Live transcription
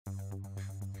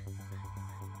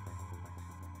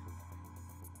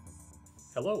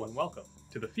Hello and welcome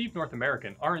to the Phoebe North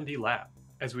American R&D Lab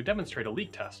as we demonstrate a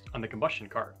leak test on the combustion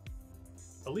cart.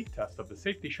 A leak test of the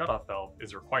safety shutoff valve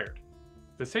is required.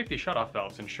 The safety shutoff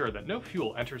valves ensure that no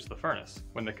fuel enters the furnace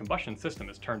when the combustion system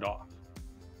is turned off.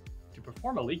 To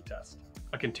perform a leak test,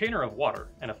 a container of water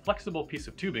and a flexible piece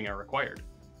of tubing are required.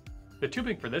 The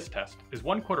tubing for this test is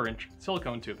 1/4 inch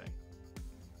silicone tubing.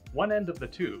 One end of the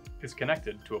tube is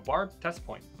connected to a barbed test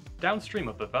point downstream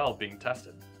of the valve being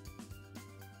tested.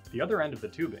 The other end of the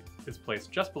tubing is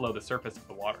placed just below the surface of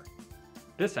the water.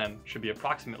 This end should be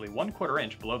approximately 1/4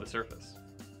 inch below the surface.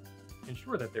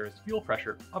 Ensure that there is fuel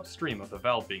pressure upstream of the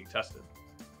valve being tested.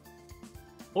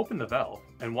 Open the valve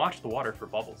and watch the water for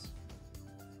bubbles.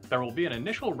 There will be an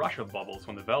initial rush of bubbles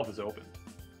when the valve is opened.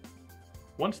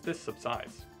 Once this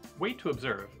subsides, wait to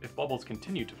observe if bubbles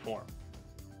continue to form.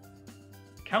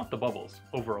 Count the bubbles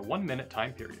over a 1-minute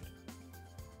time period.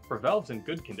 For valves in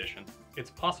good condition,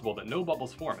 it's possible that no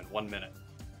bubbles form in 1 minute.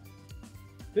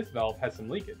 This valve has some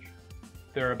leakage.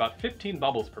 There are about 15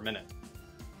 bubbles per minute.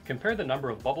 Compare the number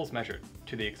of bubbles measured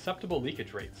to the acceptable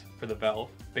leakage rates for the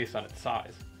valve based on its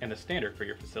size and the standard for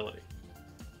your facility.